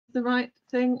the right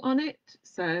thing on it.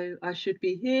 So I should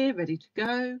be here ready to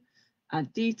go.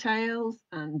 Add details,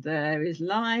 and there is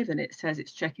live, and it says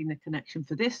it's checking the connection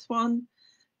for this one.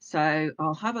 So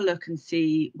I'll have a look and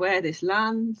see where this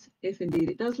lands, if indeed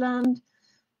it does land.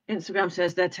 Instagram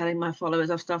says they're telling my followers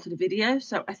I've started a video,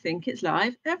 so I think it's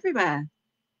live everywhere.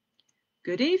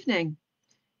 Good evening.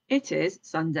 It is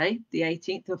Sunday, the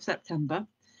 18th of September.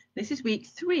 This is week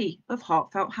 3 of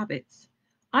Heartfelt Habits.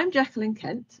 I'm Jacqueline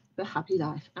Kent, the Happy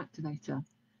Life Activator.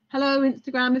 Hello,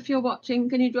 Instagram. If you're watching,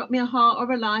 can you drop me a heart or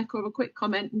a like or a quick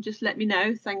comment and just let me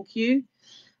know? Thank you.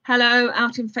 Hello,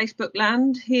 out in Facebook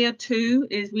land. Here too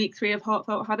is week 3 of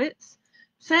Heartfelt Habits.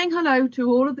 Saying hello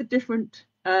to all of the different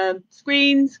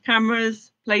screens,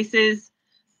 cameras, places.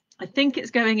 I think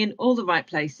it's going in all the right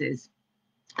places.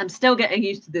 I'm still getting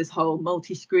used to this whole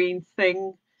multi-screen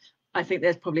thing. I think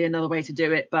there's probably another way to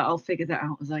do it, but I'll figure that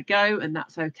out as I go, and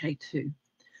that's okay too.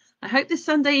 I hope this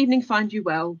Sunday evening finds you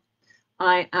well.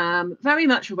 I am very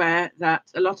much aware that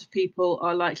a lot of people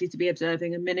are likely to be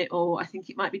observing a minute, or I think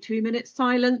it might be 2 minutes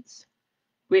silence,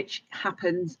 which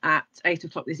happens at 8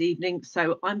 o'clock this evening.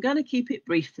 So I'm going to keep it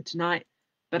brief for tonight,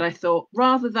 but I thought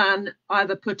rather than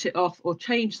either put it off or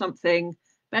change something,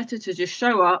 better to just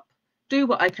show up, do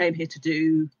what I came here to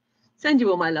do, send you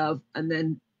all my love, and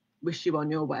then wish you on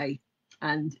your way.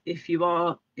 And if you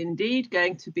are indeed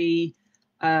going to be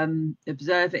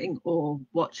observing or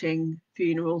watching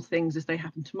funeral things as they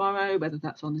happen tomorrow, whether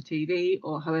that's on the TV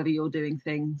or however you're doing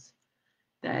things,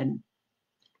 then,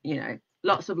 you know,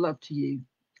 lots of love to you.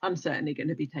 I'm certainly going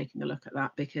to be taking a look at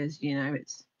that because, you know,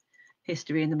 it's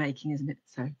history in the making, isn't it?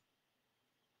 So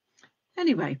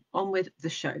anyway, on with the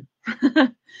show.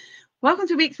 Welcome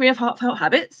to week 3 of Heartfelt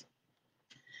Habits.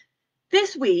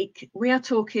 This week, we are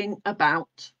talking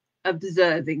about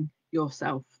observing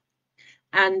yourself.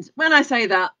 And when I say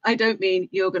that, I don't mean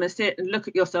you're going to sit and look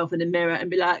at yourself in a mirror and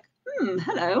be like,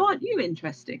 hello, aren't you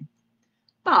interesting?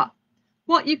 But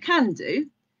what you can do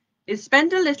is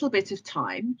spend a little bit of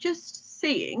time just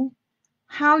seeing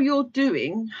how you're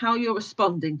doing, how you're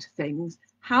responding to things,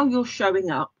 how you're showing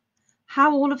up,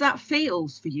 how all of that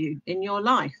feels for you in your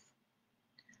life.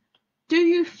 Do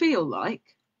you feel like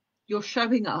you're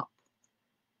showing up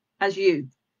as you?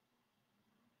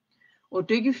 Or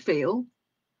do you feel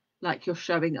like you're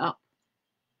showing up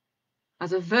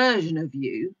as a version of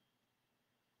you,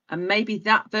 and maybe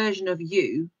that version of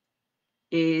you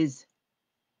is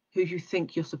who you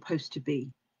think you're supposed to be?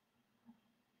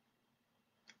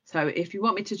 So if you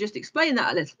want me to just explain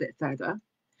that a little bit further,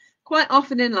 quite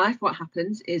often in life what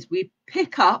happens is we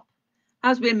pick up,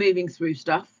 as we're moving through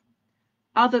stuff,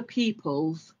 other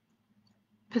people's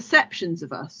perceptions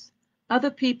of us,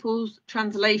 other people's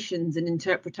translations and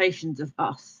interpretations of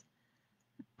us.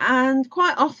 And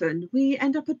quite often we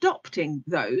end up adopting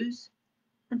those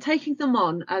and taking them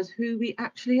on as who we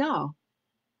actually are.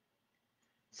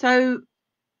 So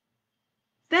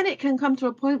then it can come to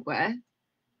a point where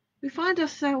we find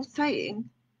ourselves saying,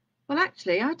 well,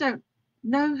 actually, I don't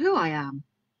know who I am.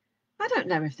 I don't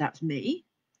know if that's me.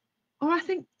 Or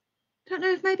don't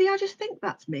know if maybe I just think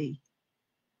that's me.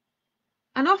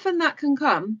 And often that can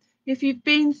come if you've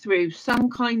been through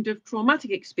some kind of traumatic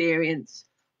experience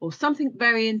or something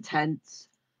very intense,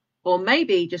 or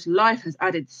maybe just life has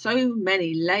added so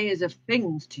many layers of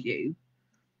things to you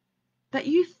that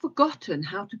you've forgotten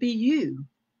how to be you.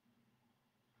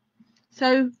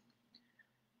 So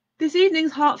this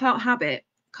evening's Heartfelt Habit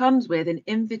comes with an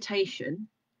invitation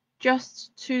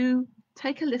just to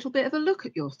take a little bit of a look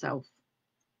at yourself.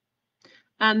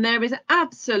 And there is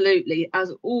absolutely,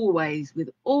 as always, with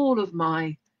all of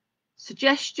my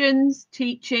suggestions,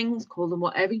 teachings, call them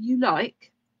whatever you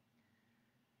like,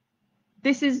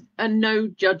 this is a no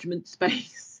judgment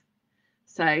space.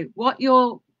 So what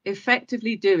you're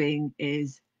effectively doing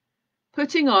is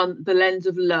putting on the lens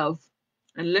of love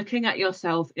and looking at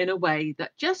yourself in a way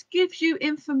that just gives you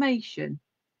information,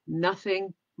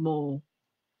 nothing more.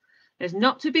 There's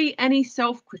not to be any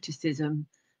self-criticism.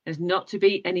 There's not to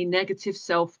be any negative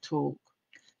self-talk.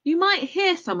 You might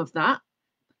hear some of that,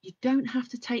 but you don't have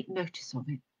to take notice of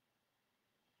it.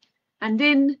 And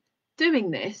in doing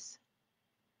this,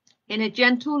 in a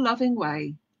gentle, loving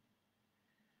way,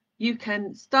 you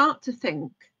can start to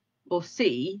think or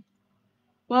see,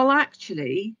 well,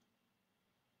 actually,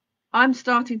 I'm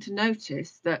starting to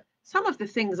notice that some of the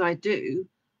things I do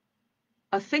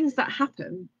are things that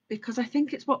happen because I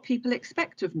think it's what people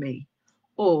expect of me.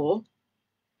 Or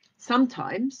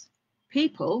sometimes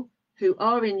people who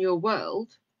are in your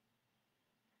world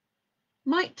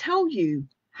might tell you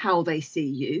how they see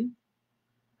you,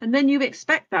 and then you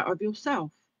expect that of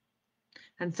yourself.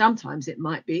 And sometimes it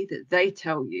might be that they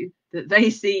tell you that they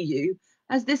see you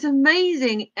as this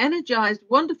amazing, energized,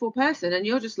 wonderful person, and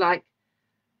you're just like,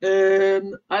 I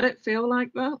don't feel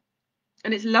like that.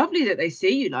 And it's lovely that they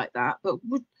see you like that, but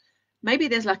maybe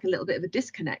there's like a little bit of a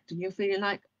disconnect and you're feeling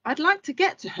like, I'd like to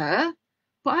get to her,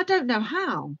 but I don't know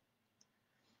how.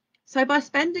 So by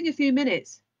spending a few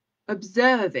minutes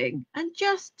observing and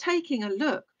just taking a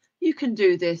look, you can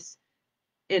do this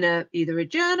in either a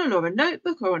journal or a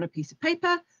notebook or on a piece of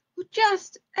paper, or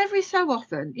just every so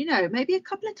often, maybe a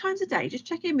couple of times a day, just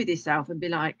check in with yourself and be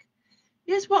like,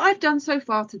 here's what I've done so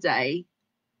far today.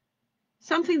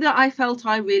 Something that I felt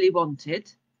I really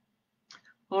wanted,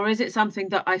 or is it something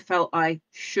that I felt I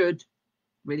should?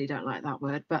 Really don't like that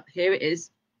word, but here it is.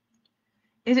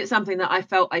 Is it something that I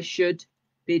felt I should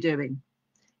be doing?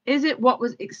 Is it what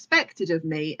was expected of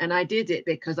me and I did it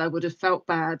because I would have felt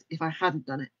bad if I hadn't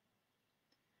done it?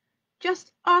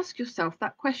 Just ask yourself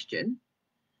that question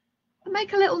and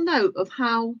make a little note of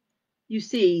how you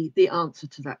see the answer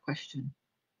to that question.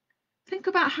 Think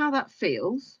about how that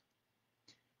feels.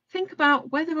 Think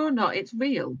about whether or not it's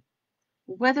real,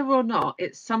 whether or not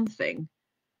it's something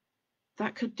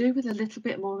that could do with a little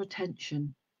bit more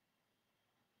attention.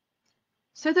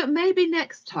 So that maybe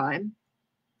next time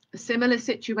a similar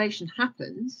situation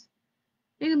happens,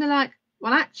 you're going to be like,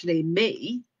 well, actually,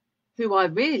 me, who I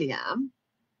really am,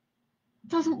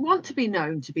 doesn't want to be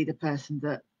known to be the person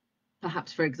that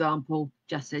perhaps, for example,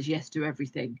 just says yes to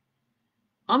everything.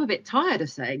 I'm a bit tired of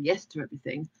saying yes to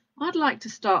everything. I'd like to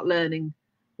start learning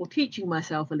or teaching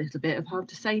myself a little bit of how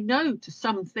to say no to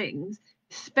some things,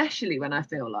 especially when I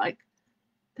feel like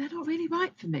they're not really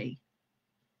right for me.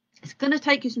 It's going to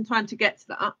take you some time to get to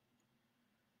that.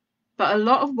 But a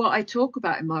lot of what I talk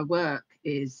about in my work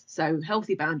is, so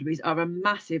healthy boundaries are a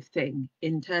massive thing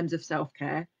in terms of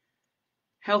self-care.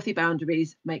 Healthy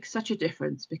boundaries make such a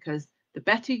difference because the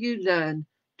better you learn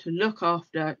to look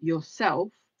after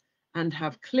yourself and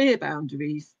have clear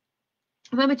boundaries.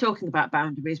 And when we're talking about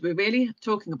boundaries, we're really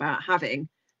talking about having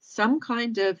some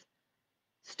kind of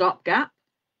stopgap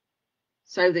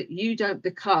so that you don't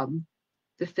become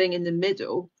the thing in the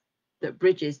middle that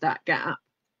bridges that gap.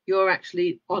 You're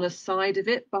actually on a side of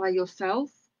it by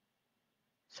yourself.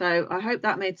 So I hope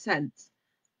that made sense.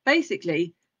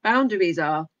 Basically, boundaries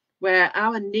are where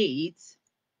our needs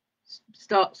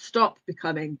stop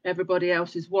becoming everybody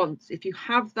else's wants. If you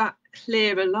have that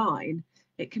clearer line,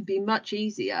 it can be much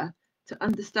easier to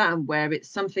understand where it's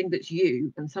something that's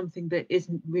you and something that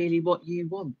isn't really what you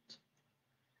want.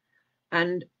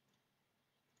 And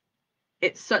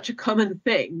it's such a common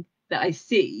thing that I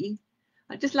see.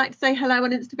 I'd just like to say hello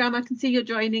on Instagram. I can see you're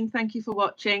joining. Thank you for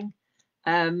watching.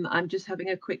 I'm just having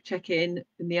a quick check-in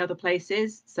the other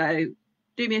places. So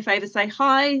do me a favor, say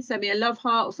hi, send me a love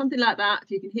heart or something like that.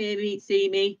 If you can hear me, see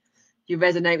me, if you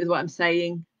resonate with what I'm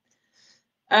saying.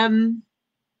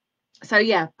 So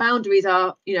yeah, boundaries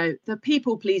are, the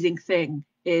people-pleasing thing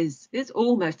is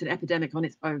almost an epidemic on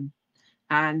its own.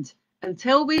 And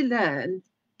until we learn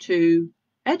to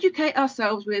educate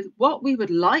ourselves with what we would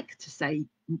like to say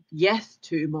yes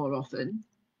to more often,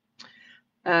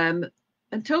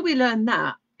 until we learn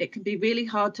that, it can be really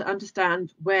hard to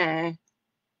understand where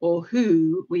or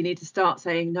who we need to start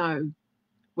saying no,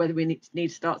 whether we need to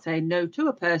start saying no to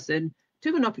a person,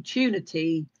 to an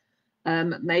opportunity.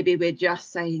 Maybe we're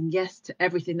just saying yes to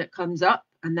everything that comes up,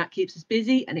 and that keeps us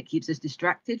busy and it keeps us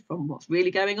distracted from what's really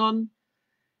going on.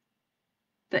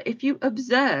 That if you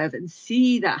observe and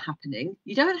see that happening,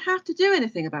 you don't have to do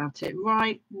anything about it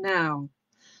right now.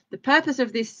 The purpose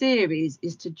of this series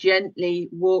is to gently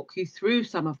walk you through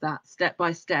some of that step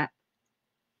by step.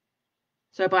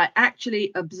 So by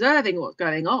actually observing what's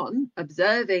going on,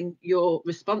 observing your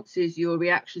responses, your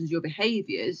reactions, your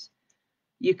behaviors,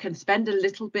 you can spend a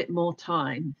little bit more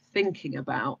time thinking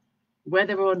about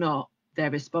whether or not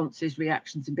they're responses,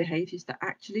 reactions, and behaviors that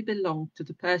actually belong to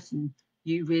the person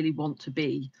you really want to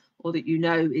be, or that you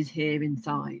know is here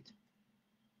inside.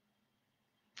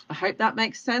 I hope that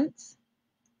makes sense.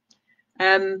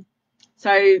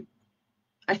 So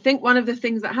I think one of the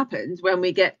things that happens when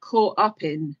we get caught up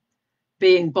in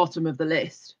being bottom of the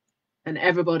list and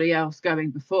everybody else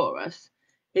going before us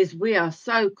is we are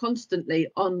so constantly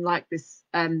on like this,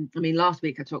 last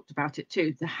week I talked about it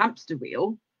too, the hamster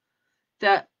wheel,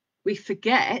 that we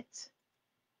forget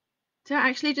to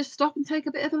actually just stop and take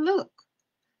a bit of a look.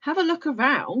 Have a look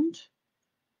around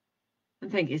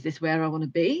and think, is this where I want to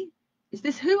be? Is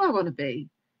this who I want to be?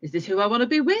 Is this who I want to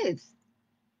be with?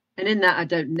 And in that, I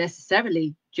don't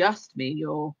necessarily just mean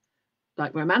your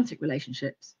like romantic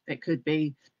relationships. It could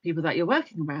be people that you're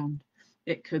working around.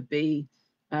 It could be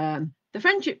the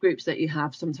friendship groups that you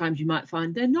have. Sometimes you might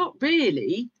find they're not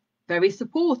really very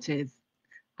supportive.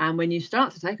 And when you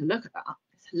start to take a look at that,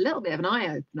 it's a little bit of an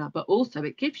eye-opener, but also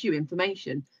it gives you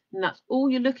information. And that's all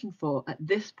you're looking for at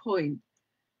this point.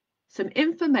 Some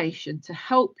information to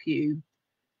help you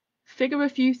figure a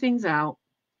few things out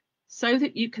so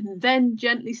that you can then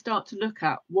gently start to look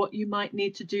at what you might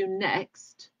need to do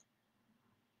next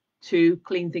to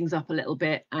clean things up a little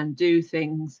bit and do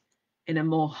things in a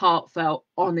more heartfelt,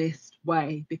 honest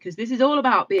way, because this is all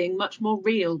about being much more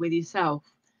real with yourself.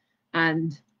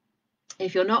 And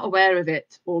if you're not aware of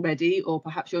it already, or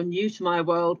perhaps you're new to my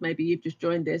world, maybe you've just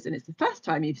joined this and it's the first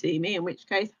time you've seen me, in which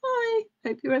case, hi,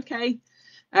 hope you're okay.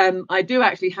 I do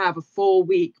actually have a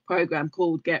 4-week program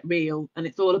called Get Real, and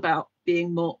it's all about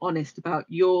being more honest about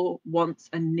your wants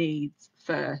and needs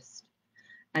first.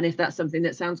 And if that's something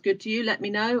that sounds good to you, let me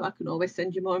know. I can always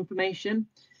send you more information.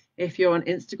 If you're on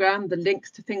Instagram, the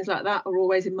links to things like that are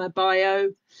always in my bio.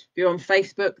 If you're on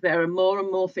Facebook, there are more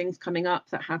and more things coming up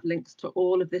that have links to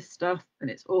all of this stuff, and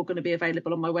it's all going to be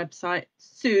available on my website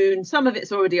soon. Some of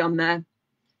it's already on there.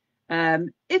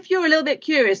 If you're a little bit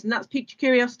curious and that's piqued your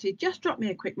curiosity, just drop me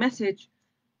a quick message.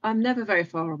 I'm never very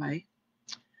far away.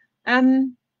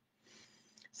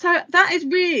 So that is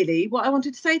really what I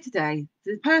wanted to say today.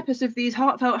 The purpose of these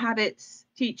Heartfelt Habits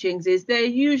teachings is they're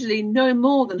usually no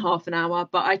more than half an hour,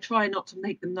 but I try not to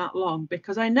make them that long,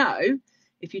 because I know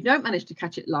if you don't manage to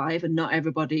catch it live, and not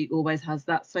everybody always has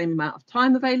that same amount of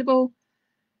time available,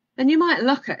 then you might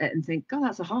look at it and think, God,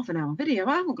 that's a half an hour video.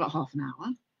 I haven't got half an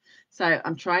hour. So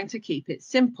I'm trying to keep it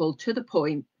simple, to the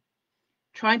point,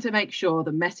 trying to make sure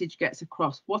the message gets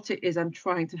across what it is I'm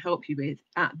trying to help you with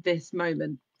at this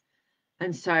moment.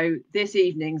 And so this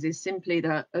evening's is simply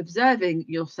the observing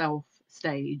yourself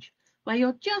stage, where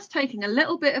you're just taking a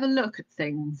little bit of a look at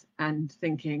things and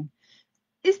thinking,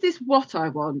 is this what I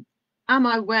want? Am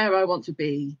I where I want to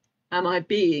be? Am I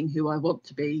being who I want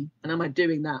to be? And am I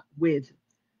doing that with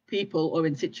people or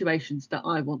in situations that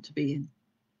I want to be in?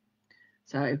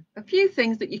 So a few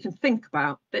things that you can think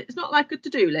about. It's not like a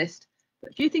to-do list,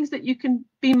 but a few things that you can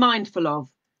be mindful of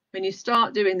when you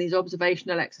start doing these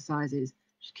observational exercises.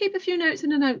 Just keep a few notes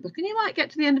in a notebook, and you might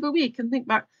get to the end of a week and think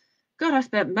back, God, I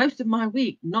spent most of my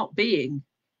week not being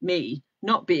me,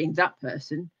 not being that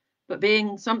person, but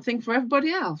being something for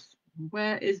everybody else.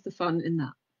 Where is the fun in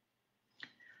that?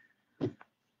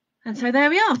 And so there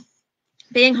we are.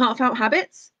 Being Heartfelt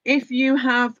Habits. If you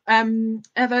have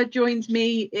ever joined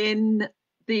me in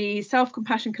the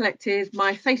Self-Compassion Collective,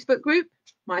 my Facebook group,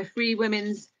 my free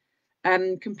women's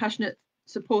compassionate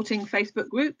supporting Facebook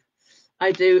group,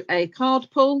 I do a card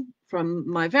pull from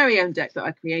my very own deck that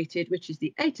I created, which is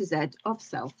the A to Z of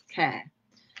self-care.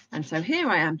 And so here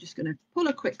I am just going to pull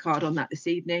a quick card on that this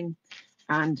evening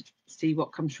and see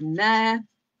what comes from there.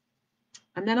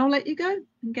 And then I'll let you go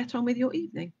and get on with your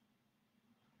evening.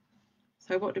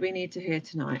 So what do we need to hear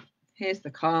tonight? Here's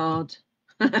the card.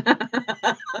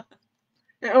 It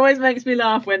always makes me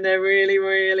laugh when they're really,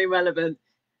 really relevant.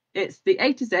 It's the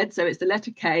A to Z, so it's the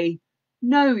letter K.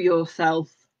 Know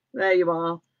yourself. There you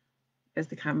are. There's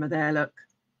the camera there, look.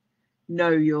 Know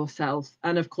yourself.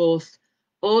 And of course,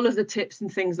 all of the tips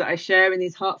and things that I share in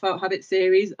these Heartfelt Habits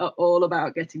series are all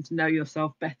about getting to know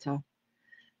yourself better.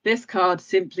 This card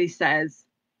simply says,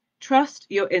 trust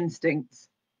your instincts.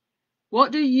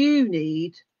 What do you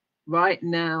need right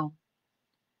now?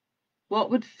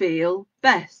 What would feel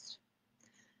best?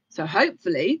 So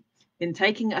hopefully, in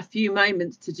taking a few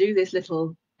moments to do this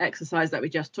little exercise that we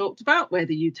just talked about,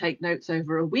 whether you take notes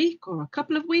over a week or a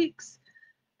couple of weeks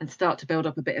and start to build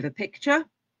up a bit of a picture,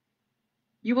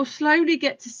 you will slowly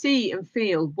get to see and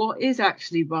feel what is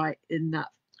actually right in that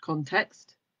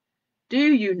context. Do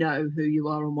you know who you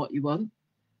are and what you want?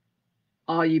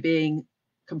 Are you being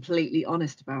completely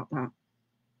honest about that?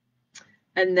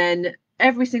 And then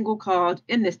every single card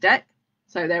in this deck,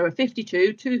 so there are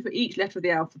 52, 2 for each letter of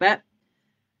the alphabet,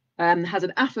 has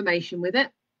an affirmation with it.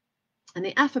 And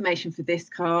the affirmation for this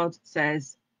card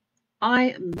says,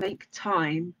 I make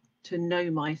time to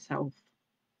know myself.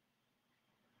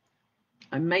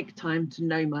 I make time to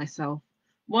know myself.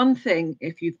 One thing,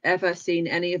 if you've ever seen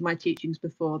any of my teachings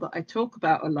before, that I talk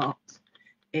about a lot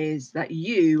is that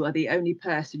you are the only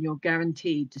person you're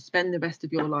guaranteed to spend the rest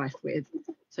of your life with.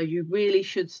 So you really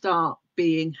should start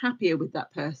being happier with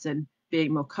that person,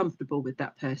 being more comfortable with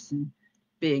that person,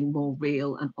 being more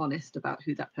real and honest about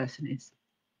who that person is.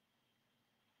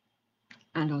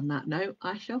 And on that note,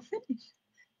 I shall finish.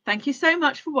 Thank you so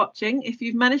much for watching. If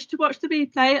you've managed to watch the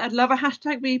replay, I'd love a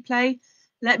hashtag replay.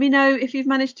 Let me know if you've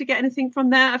managed to get anything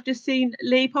from there. I've just seen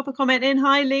Lee pop a comment in.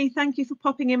 Hi, Lee. Thank you for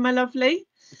popping in, my lovely.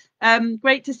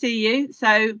 Great to see you. So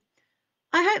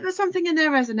I hope that something in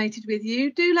there resonated with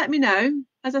you. Do let me know.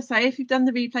 as I say, if you've done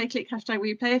the replay, click hashtag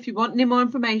replay. If you want any more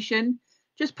information,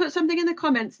 just put something in the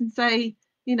comments and say,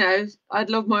 you know, I'd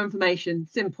love more information.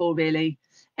 Simple, really.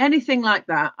 Anything like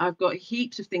that. I've got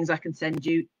heaps of things I can send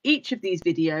you. Each of these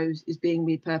videos is being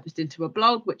repurposed into a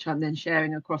blog, which I'm then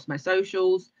sharing across my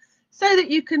socials so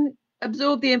that you can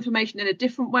absorb the information in a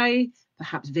different way.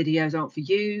 Perhaps videos aren't for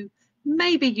you.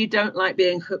 Maybe you don't like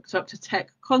being hooked up to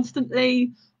tech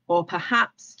constantly, or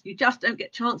perhaps you just don't get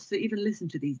a chance to even listen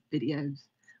to these videos.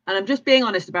 And I'm just being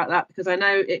honest about that because I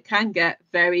know it can get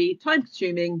very time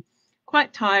consuming,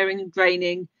 quite tiring and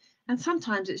draining. And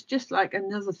sometimes it's just like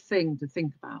another thing to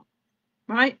think about,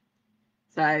 right?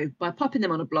 So by popping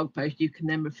them on a blog post, you can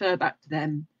then refer back to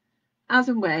them as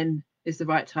and when is the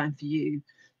right time for you.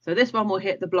 So this one will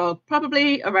hit the blog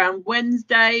probably around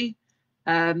Wednesday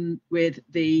with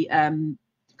the kind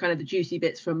of the juicy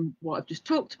bits from what I've just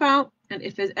talked about. And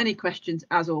if there's any questions,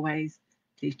 as always,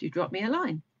 please do drop me a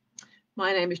line.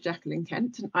 My name is Jacqueline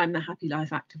Kent and I'm the Happy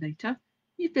Life Activator.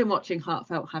 You've been watching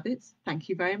Heartfelt Habits. Thank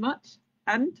you very much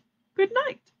and good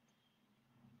night.